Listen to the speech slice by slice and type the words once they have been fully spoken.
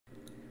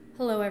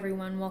Hello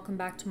everyone, welcome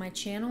back to my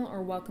channel,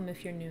 or welcome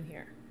if you're new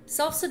here.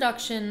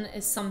 Self-seduction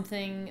is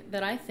something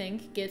that I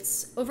think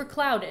gets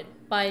overclouded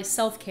by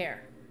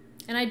self-care.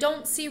 And I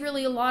don't see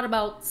really a lot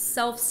about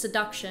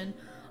self-seduction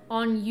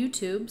on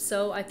YouTube,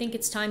 so I think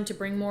it's time to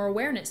bring more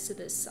awareness to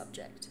this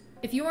subject.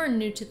 If you are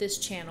new to this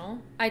channel,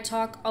 I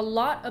talk a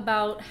lot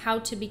about how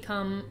to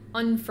become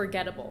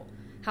unforgettable,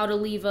 how to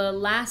leave a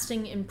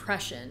lasting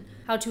impression,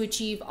 how to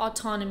achieve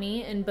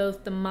autonomy in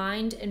both the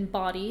mind and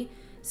body,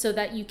 so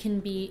that you can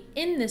be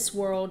in this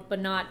world but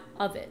not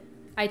of it.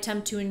 I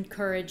attempt to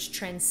encourage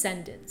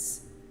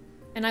transcendence.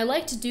 And I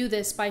like to do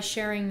this by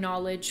sharing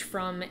knowledge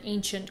from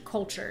ancient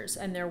cultures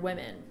and their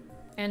women.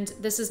 And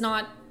this is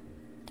not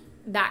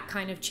that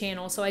kind of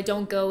channel, so I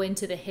don't go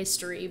into the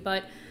history,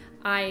 but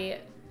I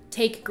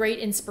take great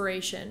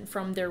inspiration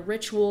from their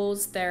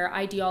rituals, their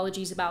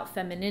ideologies about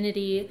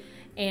femininity,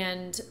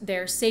 and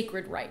their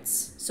sacred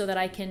rites, so that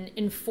I can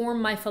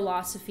inform my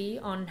philosophy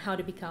on how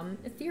to become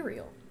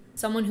ethereal.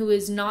 Someone who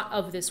is not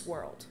of this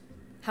world.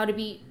 How to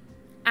be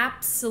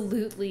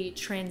absolutely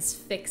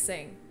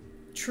transfixing,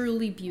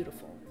 truly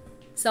beautiful.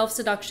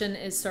 Self-seduction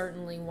is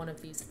certainly one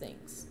of these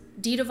things.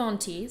 Dita von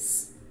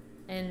Teese,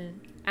 an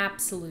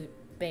absolute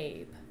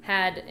babe,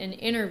 had an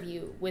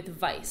interview with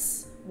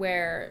Vice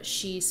where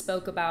she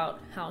spoke about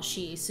how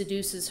she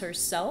seduces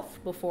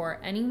herself before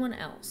anyone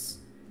else.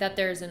 That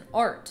there's an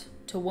art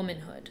to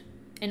womanhood,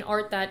 an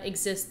art that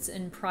exists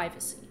in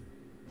privacy.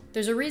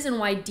 There's a reason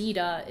why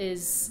Dita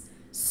is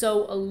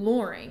so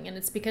alluring, and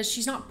it's because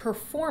she's not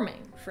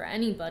performing for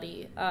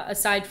anybody,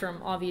 aside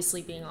from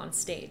obviously being on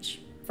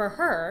stage. For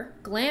her,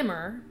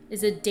 glamour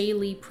is a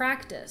daily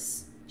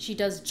practice. She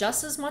does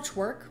just as much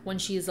work when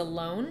she is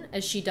alone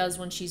as she does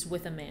when she's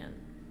with a man.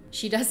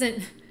 She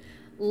doesn't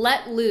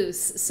let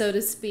loose, so to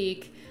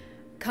speak,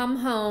 come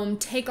home,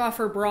 take off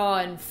her bra,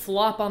 and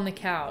flop on the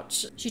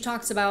couch. She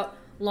talks about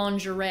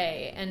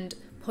lingerie and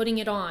putting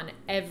it on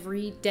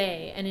every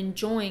day and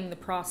enjoying the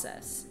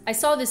process. I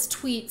saw this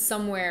tweet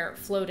somewhere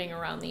floating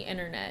around the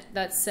internet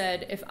that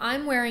said, if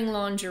I'm wearing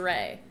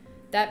lingerie,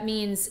 that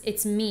means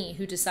it's me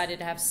who decided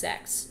to have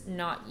sex,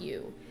 not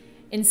you.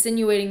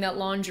 Insinuating that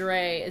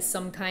lingerie is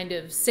some kind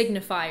of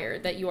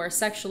signifier that you are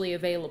sexually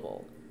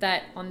available,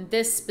 that on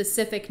this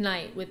specific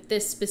night with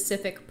this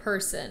specific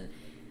person,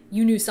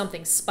 you knew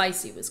something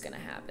spicy was gonna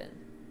happen.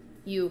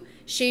 You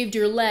shaved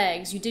your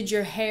legs, you did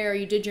your hair,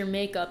 you did your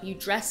makeup, you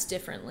dressed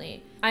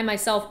differently. I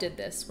myself did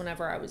this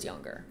whenever I was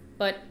younger.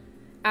 But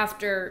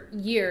after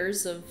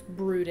years of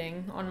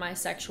brooding on my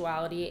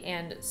sexuality,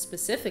 and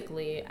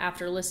specifically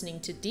after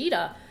listening to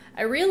Dita,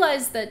 I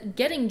realized that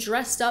getting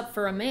dressed up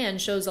for a man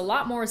shows a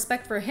lot more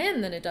respect for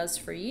him than it does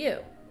for you.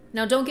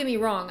 Now, don't get me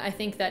wrong, I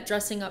think that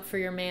dressing up for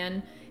your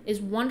man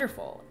is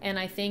wonderful, and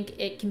I think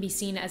it can be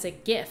seen as a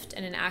gift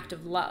and an act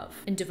of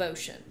love and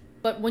devotion.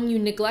 But when you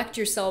neglect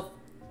yourself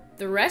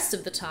the rest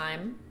of the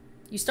time,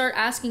 you start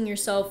asking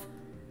yourself,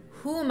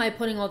 who am I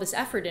putting all this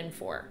effort in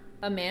for?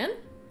 A man?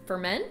 For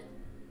men?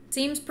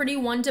 Seems pretty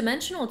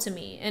one-dimensional to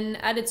me, and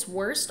at its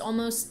worst,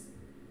 almost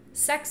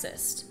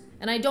sexist.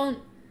 And I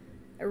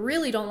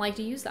really don't like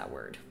to use that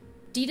word.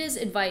 Dita's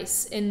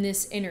advice in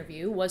this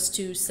interview was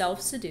to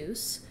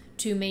self-seduce,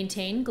 to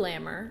maintain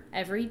glamour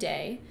every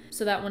day,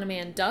 so that when a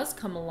man does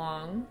come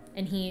along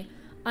and he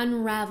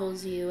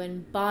unravels you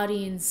in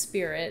body and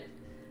spirit,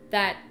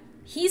 that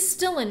he's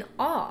still in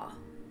awe,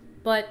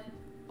 but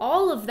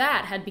all of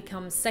that had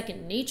become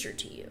second nature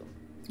to you.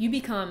 You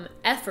become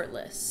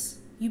effortless.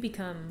 You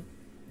become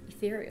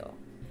ethereal.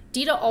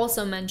 Dita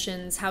also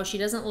mentions how she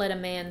doesn't let a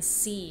man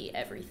see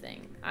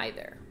everything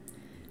either.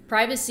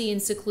 Privacy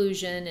and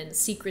seclusion and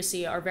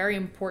secrecy are very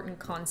important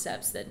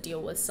concepts that deal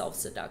with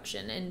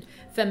self-seduction and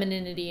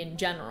femininity in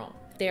general.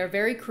 They are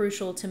very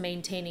crucial to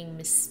maintaining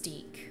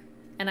mystique.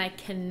 And I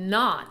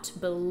cannot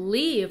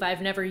believe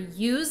I've never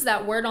used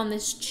that word on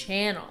this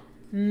channel.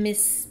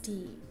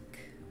 Mystique.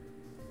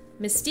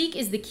 Mystique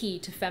is the key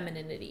to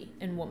femininity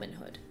and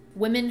womanhood.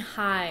 Women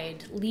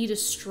hide, lead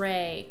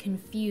astray,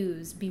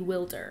 confuse,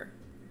 bewilder.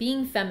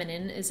 Being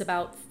feminine is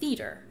about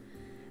theater,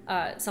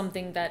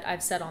 something that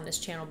I've said on this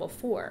channel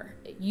before.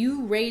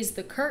 You raise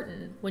the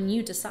curtain when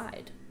you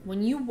decide.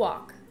 When you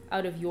walk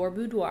out of your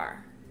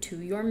boudoir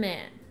to your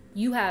man,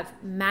 you have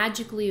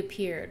magically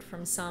appeared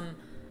from some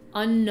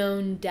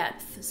unknown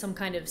depth, some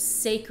kind of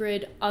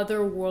sacred,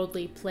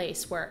 otherworldly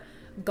place where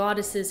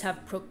goddesses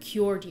have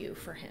procured you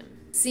for him.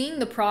 Seeing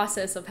the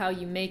process of how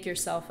you make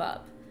yourself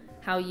up,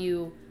 how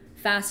you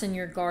fasten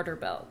your garter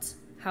belt,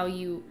 how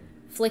you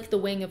flick the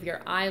wing of your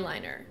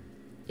eyeliner,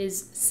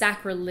 is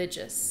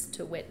sacrilegious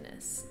to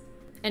witness.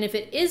 And if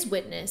it is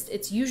witnessed,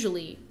 it's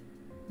usually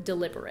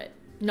deliberate,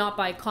 not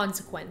by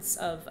consequence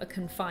of a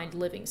confined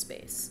living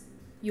space.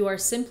 You are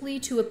simply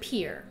to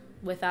appear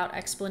without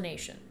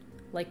explanation,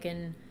 like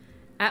an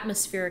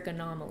atmospheric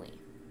anomaly.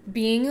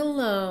 Being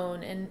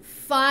alone and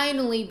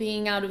finally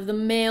being out of the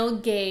male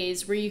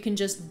gaze where you can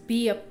just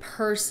be a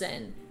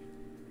person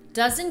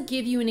doesn't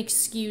give you an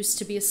excuse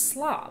to be a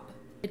slob.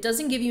 It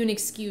doesn't give you an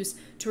excuse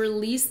to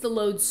release the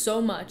load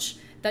so much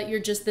that you're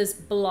just this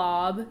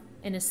blob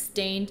in a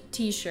stained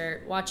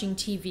t-shirt watching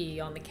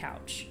TV on the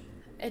couch.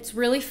 It's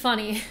really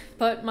funny,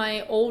 but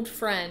my old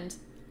friend,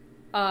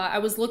 I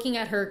was looking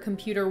at her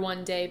computer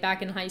one day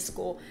back in high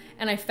school,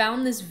 and I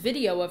found this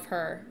video of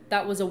her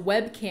that was a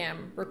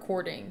webcam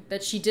recording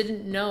that she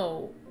didn't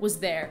know was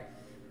there.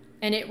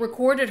 And it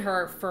recorded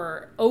her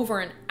for over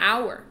an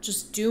hour,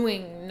 just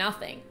doing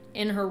nothing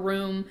in her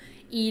room,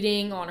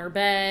 eating on her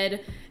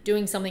bed,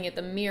 doing something at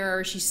the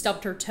mirror. She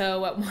stubbed her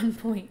toe at one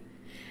point.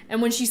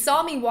 And when she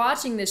saw me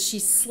watching this, she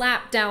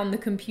slapped down the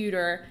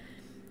computer.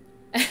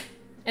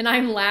 And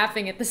I'm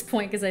laughing at this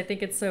point because I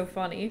think it's so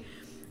funny.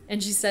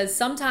 And she says,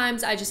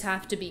 "Sometimes I just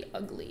have to be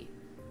ugly,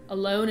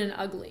 alone and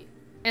ugly."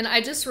 And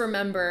I just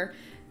remember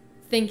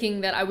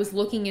thinking that I was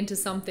looking into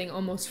something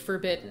almost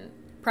forbidden.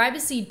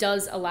 Privacy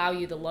does allow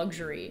you the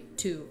luxury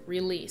to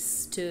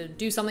release, to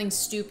do something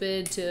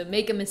stupid, to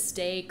make a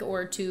mistake,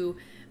 or to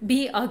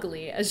be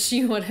ugly, as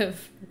she would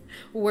have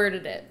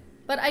worded it.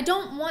 But I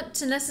don't want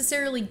to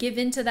necessarily give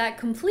into that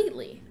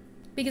completely,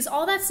 because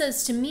all that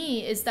says to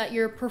me is that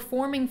you're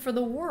performing for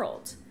the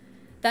world.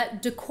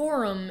 That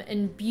decorum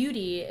and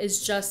beauty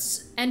is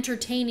just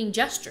entertaining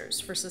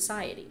gestures for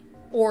society,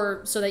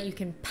 or so that you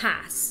can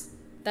pass.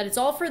 That it's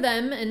all for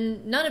them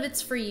and none of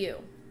it's for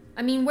you.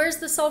 I mean, where's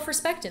the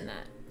self-respect in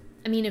that?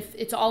 I mean, if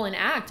it's all an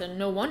act, and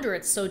no wonder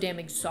it's so damn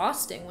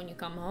exhausting when you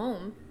come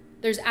home.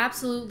 There's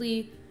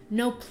absolutely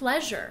no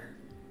pleasure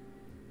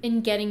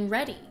in getting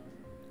ready.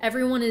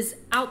 Everyone is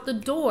out the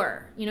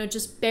door,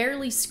 just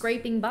barely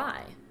scraping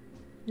by.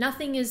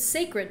 Nothing is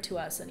sacred to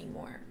us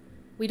anymore.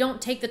 We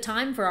don't take the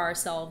time for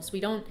ourselves. We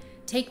don't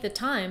take the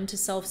time to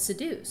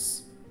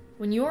self-seduce.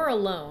 When you're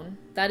alone,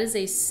 that is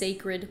a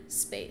sacred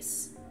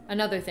space.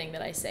 Another thing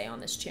that I say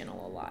on this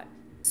channel a lot.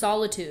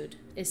 Solitude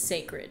is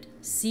sacred.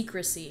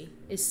 Secrecy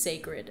is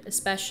sacred,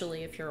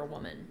 especially if you're a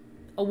woman.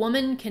 A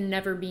woman can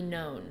never be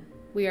known.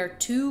 We are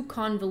too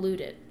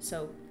convoluted,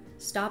 so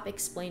stop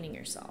explaining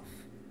yourself.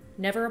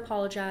 Never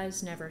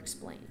apologize, never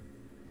explain.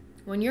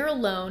 When you're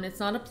alone, it's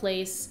not a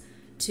place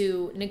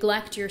to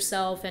neglect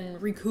yourself and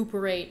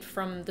recuperate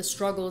from the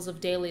struggles of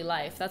daily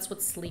life. That's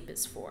what sleep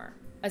is for.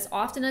 As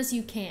often as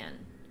you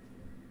can,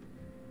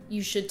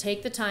 you should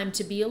take the time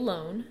to be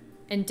alone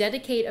and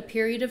dedicate a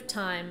period of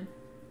time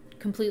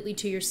completely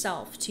to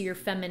yourself, to your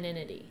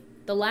femininity.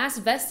 The last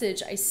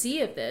vestige I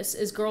see of this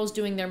is girls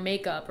doing their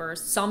makeup or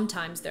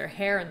sometimes their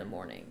hair in the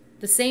morning.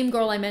 The same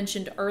girl I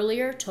mentioned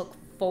earlier took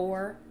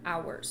 4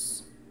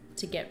 hours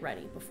to get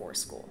ready before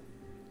school,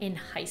 in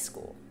high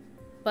school.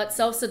 But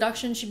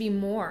self-seduction should be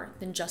more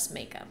than just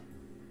makeup.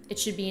 It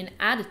should be an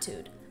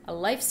attitude, a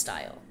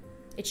lifestyle.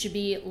 It should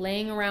be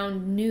laying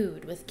around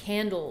nude with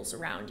candles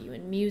around you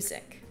and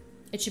music.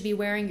 It should be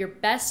wearing your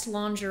best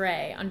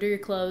lingerie under your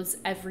clothes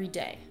every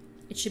day.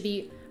 It should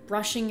be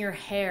brushing your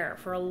hair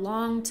for a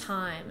long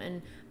time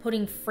and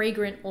putting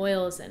fragrant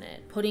oils in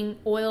it, putting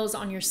oils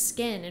on your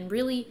skin and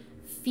really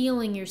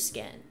feeling your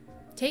skin.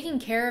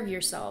 Taking care of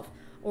yourself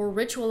or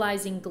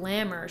ritualizing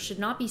glamour should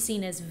not be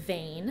seen as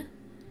vain,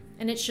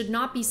 and it should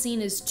not be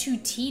seen as too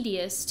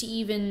tedious to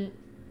even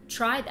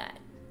try that,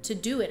 to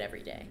do it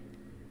every day.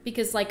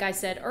 Because like I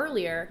said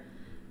earlier,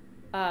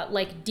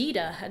 like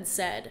Dita had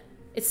said,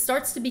 it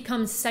starts to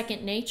become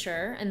second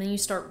nature, and then you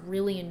start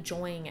really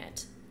enjoying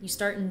it. You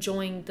start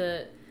enjoying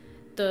the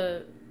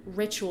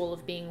ritual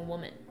of being a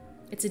woman.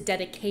 It's a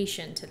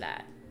dedication to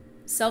that.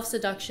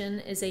 Self-seduction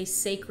is a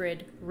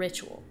sacred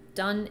ritual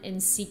done in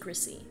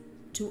secrecy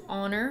to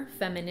honor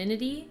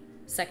femininity,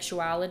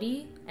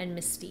 sexuality, and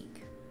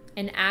mystique.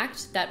 An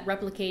act that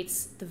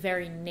replicates the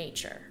very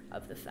nature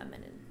of the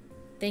feminine.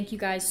 Thank you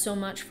guys so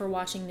much for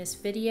watching this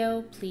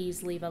video.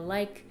 Please leave a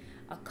like,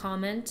 a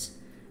comment.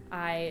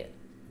 I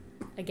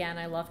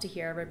love to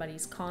hear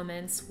everybody's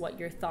comments, what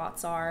your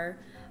thoughts are,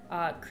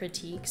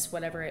 critiques,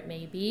 whatever it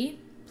may be.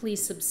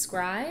 Please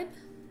subscribe,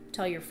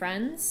 tell your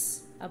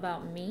friends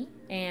about me,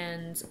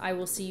 and I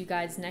will see you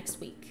guys next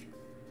week.